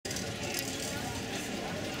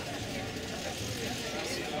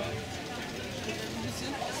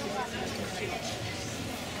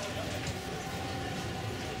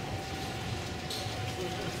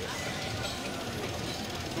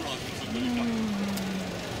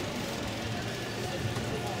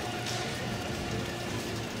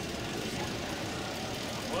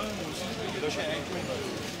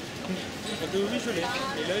visually,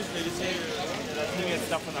 there's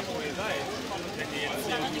stuff on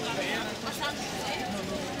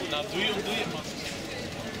Now do you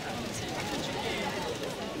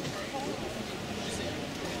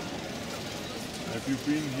Have you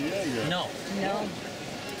been here yet? No. No.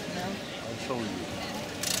 I'll show you.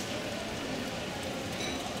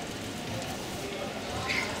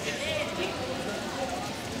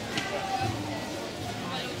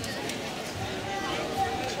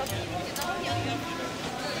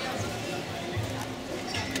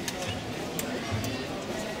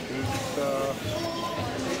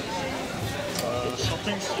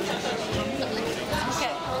 Shopping system.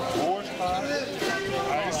 Okay. Old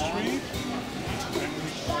High Street.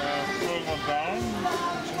 And further down,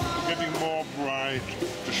 getting more bright,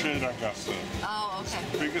 the Schildergasse. Oh, okay.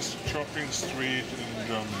 Biggest shopping street in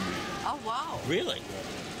Germany. Oh, wow. Really?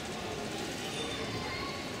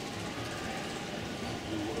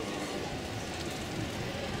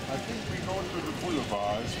 I think we go to the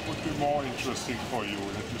boulevards. It would be more interesting for you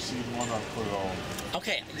that you see modern Cologne.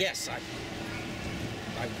 Okay. Yes. I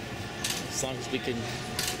as long as we can.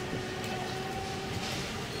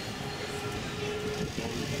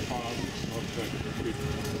 Not that big.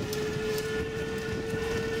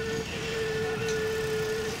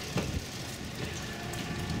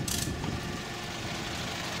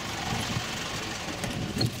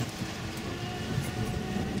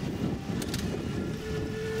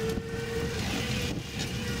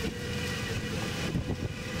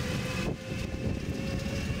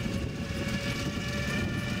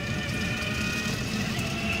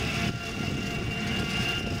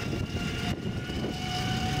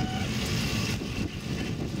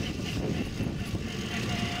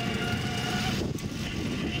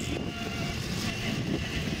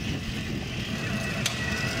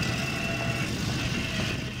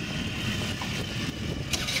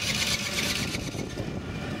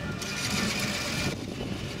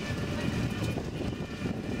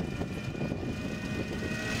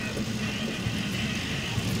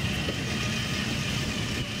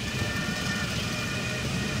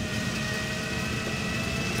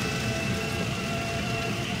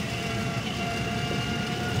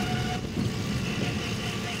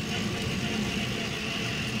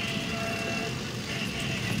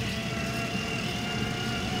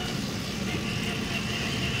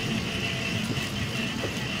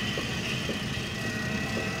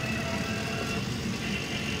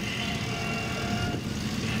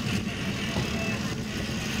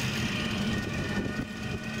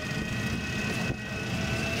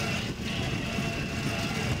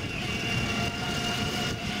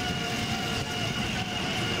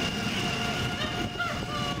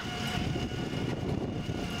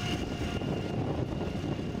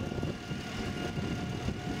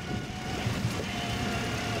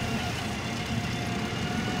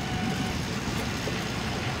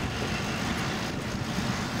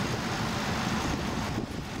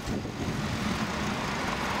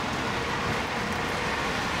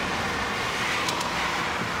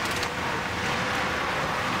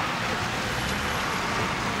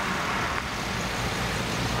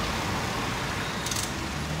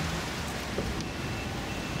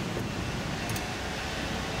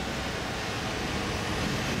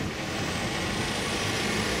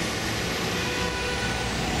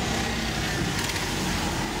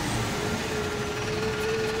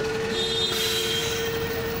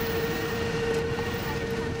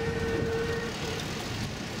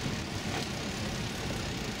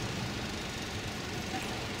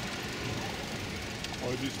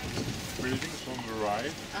 All these buildings on the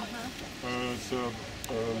right, the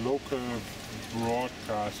local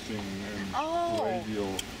broadcasting and radio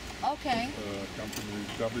company,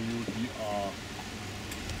 WDR.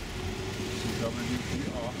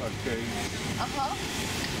 WDR again.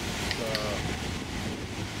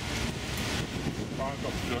 Part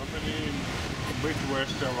of Germany,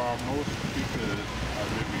 Midwest, where most people are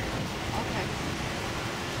living. Okay.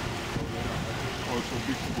 So there are also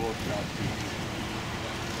big broadcasting.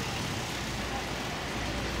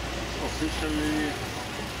 Officially,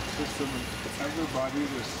 system, everybody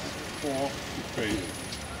is forced to pay it.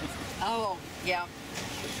 Oh, yeah.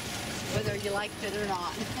 Whether you liked it or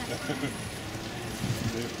not.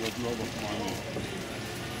 They've got a lot of money.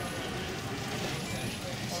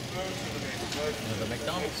 The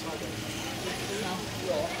McDonald's.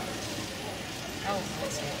 Oh,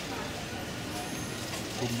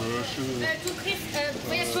 Commercial. Du kriegst,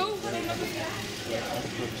 willst du?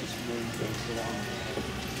 Advertisement and so on.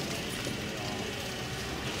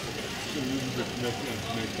 It's a little bit neck and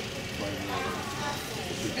neck by the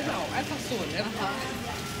Genau, einfach so, ne?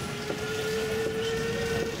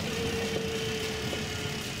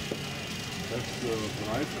 That's the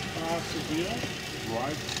breite Straße here,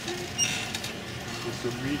 right street. It's a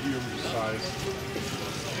medium-sized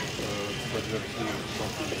pedestrian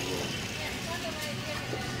shopping road.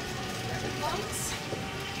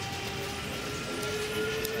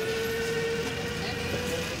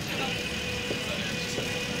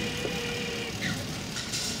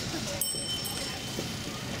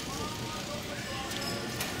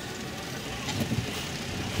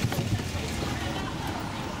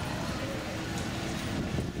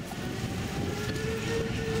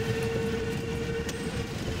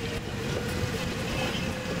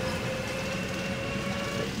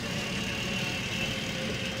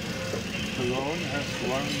 Cologne has 1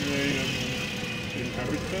 million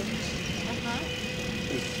inhabitants.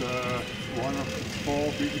 It's one of the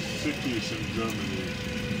 4 biggest cities in Germany.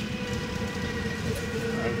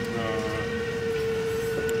 And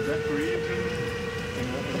in that region,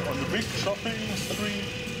 on the big shopping street,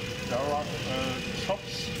 there are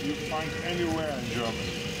shops you find anywhere in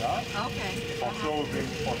Germany. Yeah? Okay. For clothing,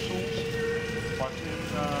 for shoes. But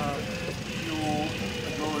if you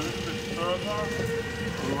go a little bit further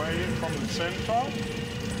away from the center,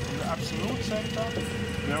 from the absolute center,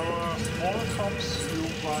 there are small shops. You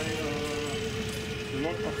buy a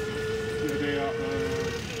lot of, they are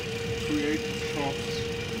creative shops.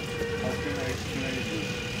 How can I explain this?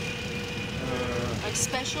 Like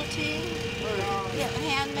specialty or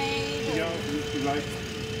handmade? Or? Yeah, like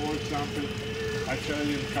for example,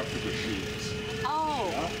 Italian capital sheets. Oh,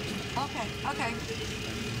 Yeah? okay, okay.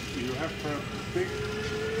 You have big, 2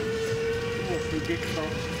 or 3 big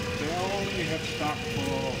shops. They only have stuff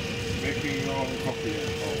for making your own coffee at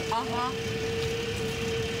home.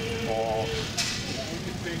 Or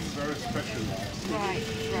anything very specialized. Right,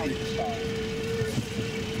 right. Big size.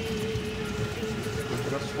 But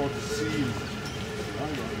just for the scene.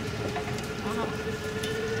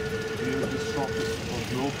 Here this shop is for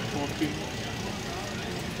globetrotting.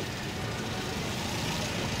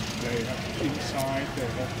 They have inside, they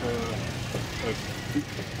have a big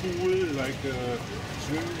pool, like a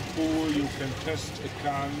swimming pool. You can test a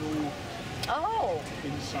canoe Oh,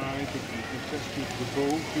 inside. You can test with the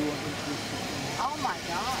boat you are interested in. oh my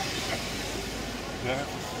gosh. They have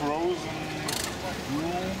a frozen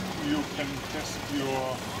room. You can test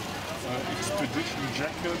your expedition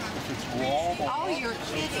jacket if it's warm or Oh, not. you're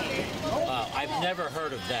kidding. Wow, I've never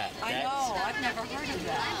heard of that. I know, I've never heard of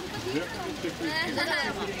that. The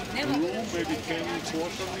room, maybe 10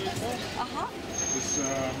 quarter meters. It's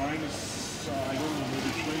minus, I don't know,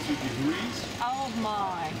 maybe 20 degrees. Oh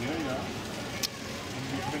my. Yeah, yeah. And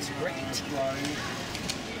you can try,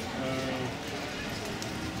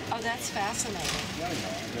 Oh, that's fascinating. yeah, yeah.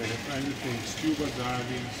 They have anything, scuba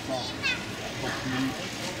diving, stuff, complete,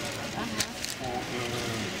 or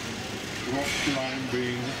rock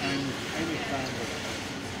climbing, any kind of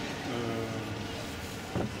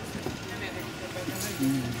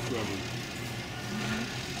extreme travel.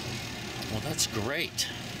 Well, that's great.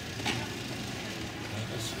 That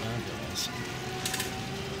is fabulous.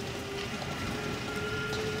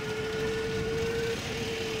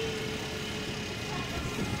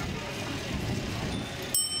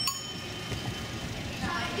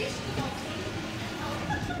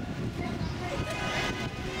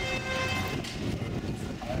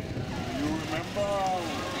 You remember,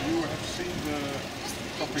 you have seen the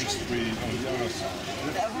shopping street on the other side.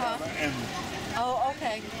 That's the other end. Oh,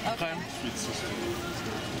 okay, okay. Street system.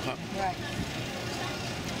 Right.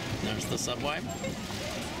 There's the subway.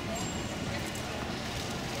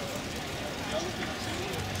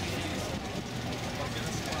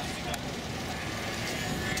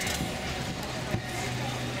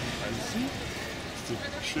 I see. It's the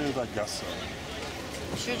Schildergasse.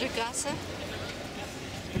 Schildergasse?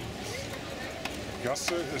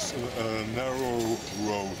 Gasse is a narrow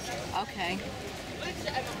road. Okay.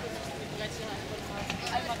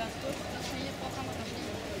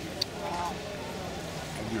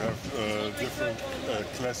 And you have different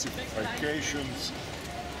classifications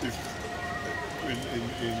if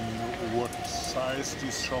in what size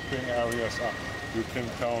these shopping areas are. You can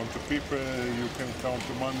count the people, you can count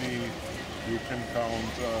the money, you can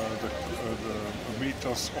count the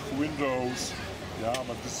meters of windows. Yeah,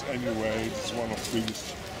 but this anyway, it's one of the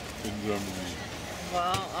biggest in Germany.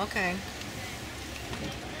 Wow, okay.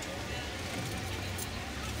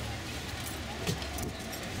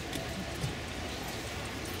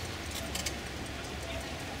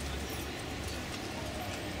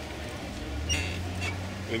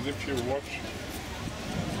 And if you watch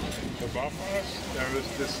above us, there is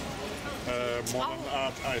this modern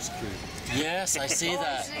art ice cream. Yes, I see Oh, I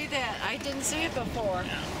that. see that. I didn't see it before.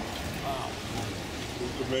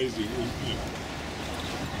 It's amazing.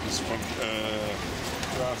 It's from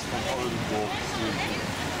glass from Oldenburg.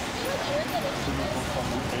 From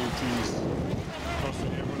the 80s. Because we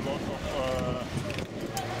have a lot of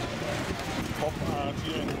pop art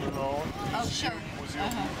here in Cologne. Oh, sure.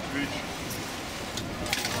 Museum,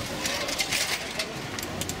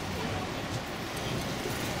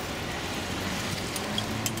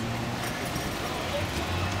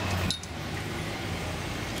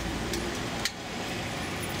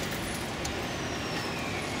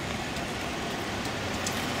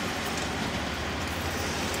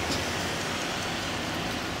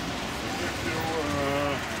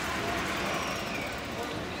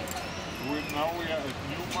 which now we are at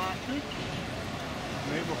Newmarket,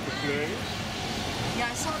 name of the place. Yeah,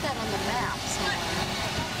 I saw that on the map somewhere.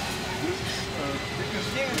 This is biggest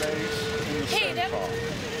place in the center.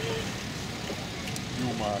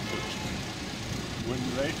 Newmarket. When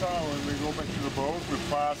we go back to the boat, we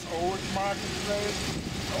pass Old Marketplace,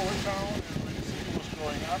 Old Town, and when the city was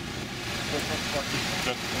growing up, they constructed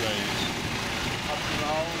that place. Up to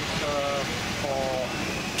now it's for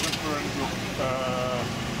different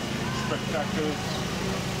spectacles.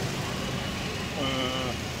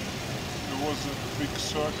 There was a big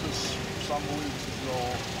circus some weeks ago,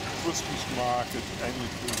 Christmas market,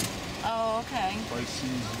 anything Oh, okay. by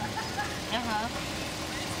season. Uh-huh.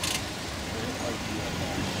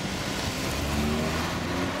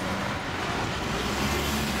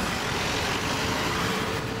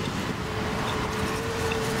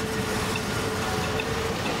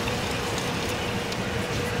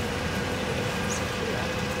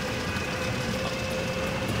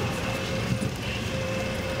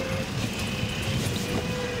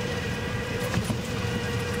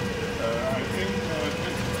 I think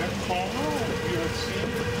that corner we had seen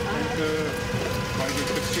by the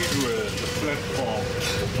cathedral, the platform,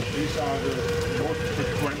 these are the most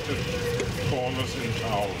frequented corners in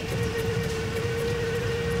town.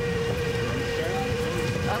 You understand?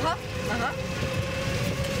 Uh-huh. Uh-huh.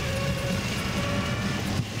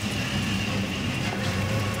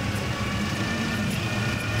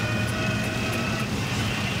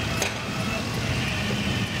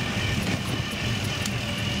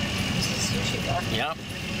 This is sushi bar. Yep.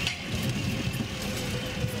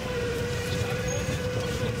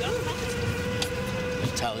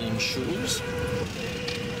 Italian shoes.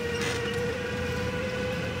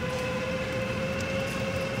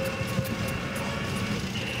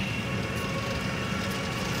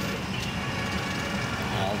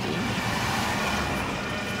 Aldi.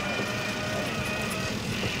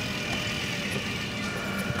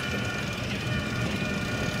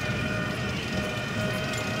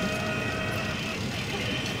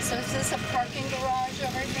 So is this a parking garage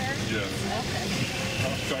over here? Yes. Okay.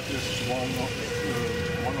 That is one of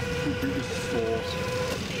the two biggest stores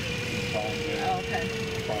in town there. Okay.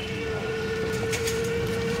 Parking lot.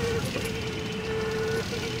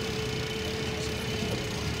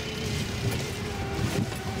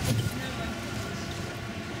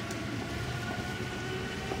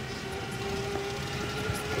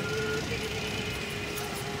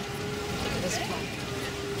 This one.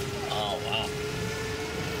 Oh, wow.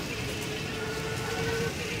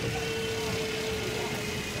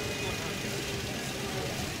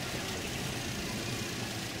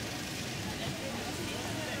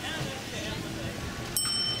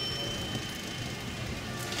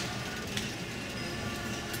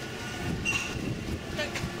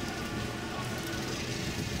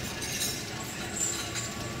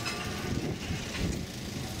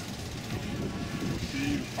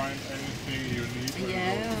 See, you find anything you need. when you go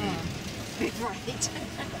Yeah. to Right.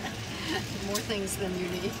 More things than you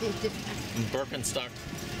need. Birkenstock.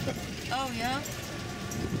 Oh, yeah?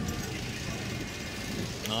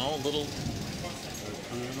 No, little.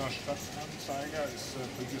 Kölner Stadtanzeiger is the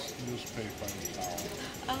biggest newspaper in town.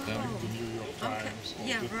 Oh. Like the New York Okay. Times or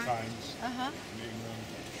Yeah, the right. Times Uh-huh. in England.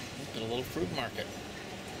 Got a little fruit market.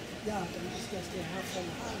 Ja, dann ist das der Herr vom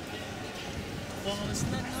Hahn. Well,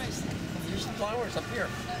 isn't that nice? There's flowers up here.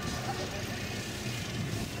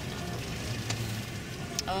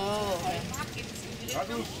 Oh. Ja,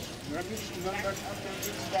 du, dann sitzt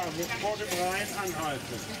da, mit vor dem Rhein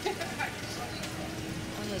anhalten.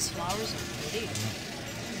 Oh, those flowers are pretty.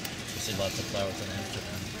 You see lots of flowers in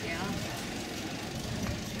Amsterdam. Yeah.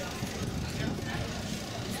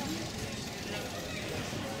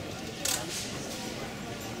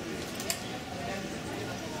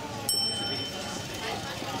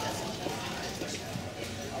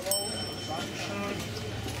 Hallo,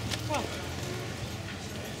 Dankeschön.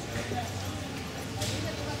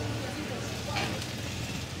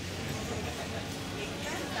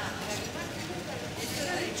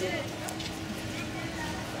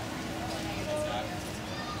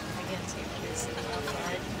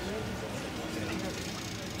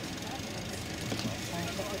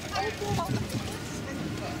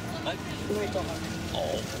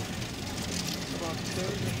 Oh.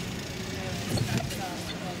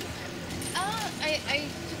 I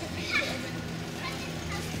took a picture of it.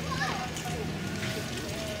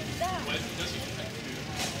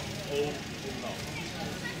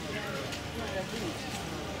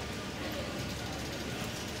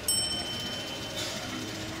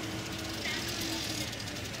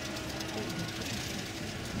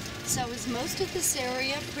 So is most of this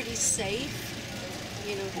area pretty safe?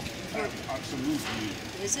 You know,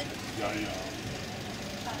 Absolutely. is it? Yeah.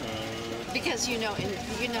 Because you know, in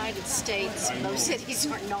the United States, I know. most cities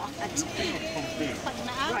are not. Compare.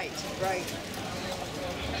 Right, right.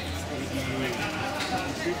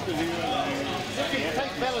 People here,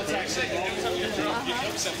 Take velotaxis.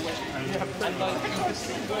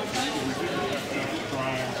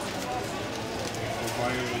 crime or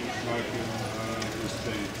violence like in the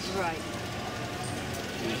States. Right.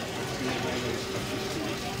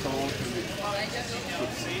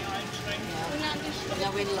 No,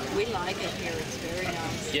 we like it here. It's very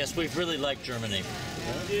nice. Yes, we've really liked Germany.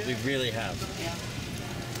 We really have. Yeah.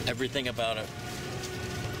 Everything about it.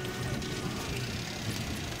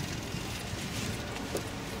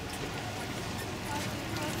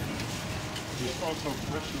 There's also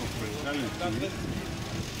question of mentality.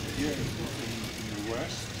 Here in the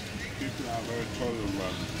West, people are very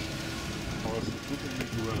tolerant. Also good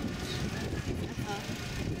immigrants.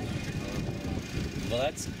 Well,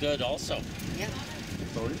 that's good also. Yeah.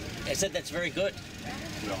 Sorry? I said that's very good.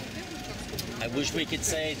 Yeah. I wish we could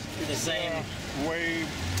say the same. Way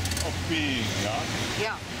of being, yeah?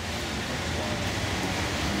 Yeah.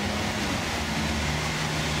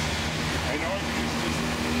 I know it's just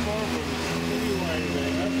horrible. Anyway,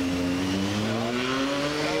 they have, in my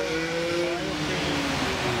opinion,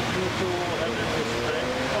 you to have it respect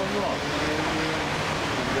or not.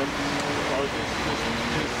 And that's why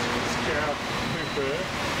this scared people,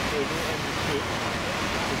 they do understand.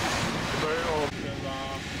 It's very often,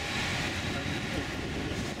 if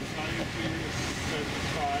society is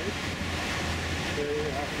satisfied, they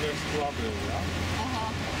have less trouble, yeah?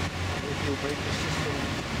 If you make the system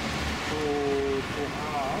too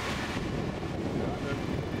hard, yeah, then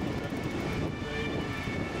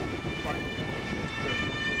they find it.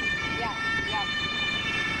 Yeah. Yeah.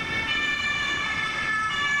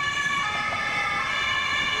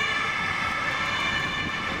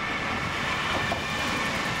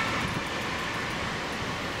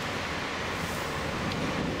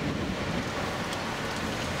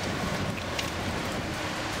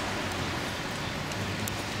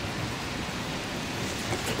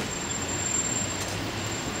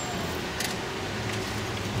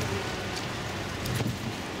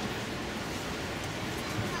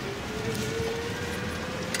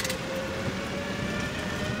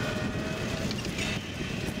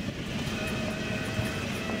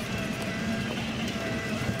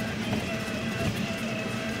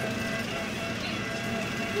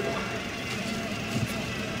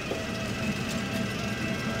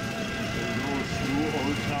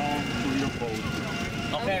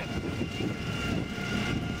 Okay.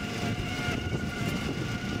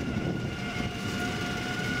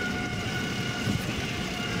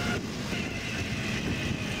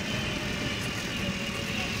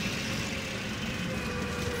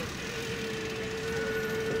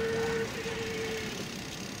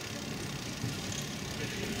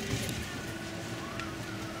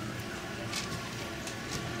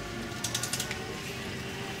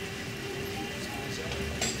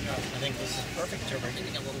 I think this is perfect. We're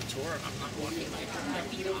getting a little tour. I'm not walking my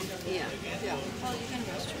feet off. Yeah. Yeah. Well, you can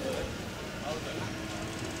rest your foot.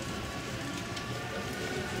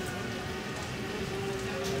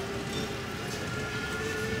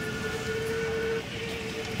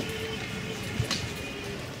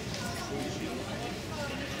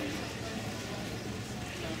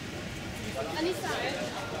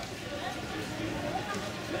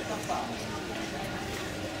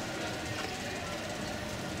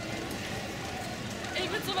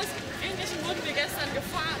 Mit sowas Ähnlichem wurden wir gestern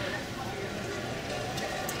gefahren.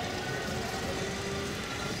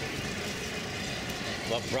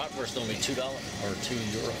 Well, bratwurst only $2 or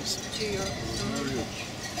 €2. €2.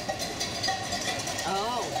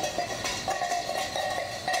 Oh.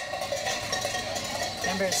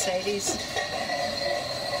 Remember Sadie's?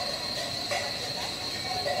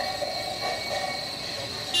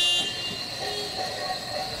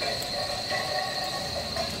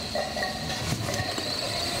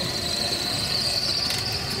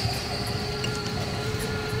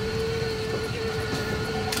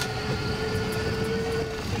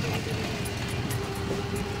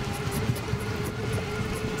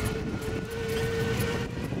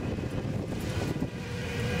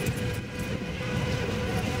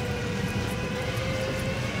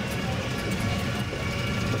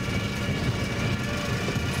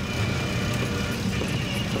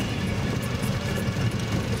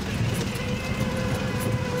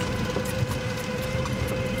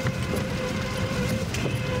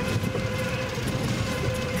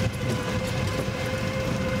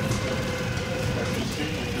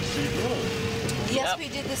 Yep. we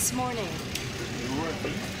did this morning.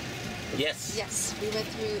 Yes. Yes, we went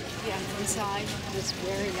through the inside. It was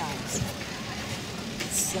very nice.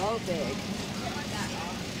 So big.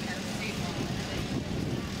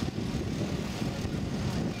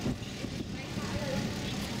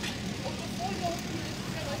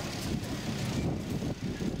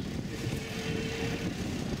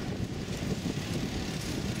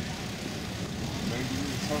 Maybe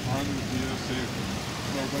in some 100 years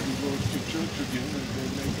nobody goes to church again and they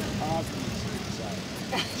make apartments inside.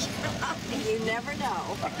 You never know.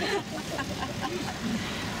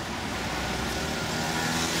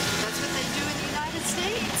 That's what they do in the United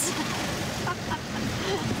States.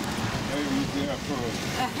 Maybe they're first.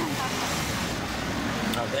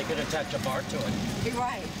 No, they could attach a bar to it.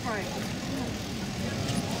 Right, right.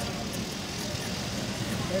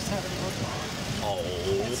 There's how it looks. Oh,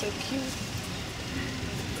 That's so cute.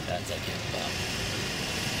 that's a cute bum.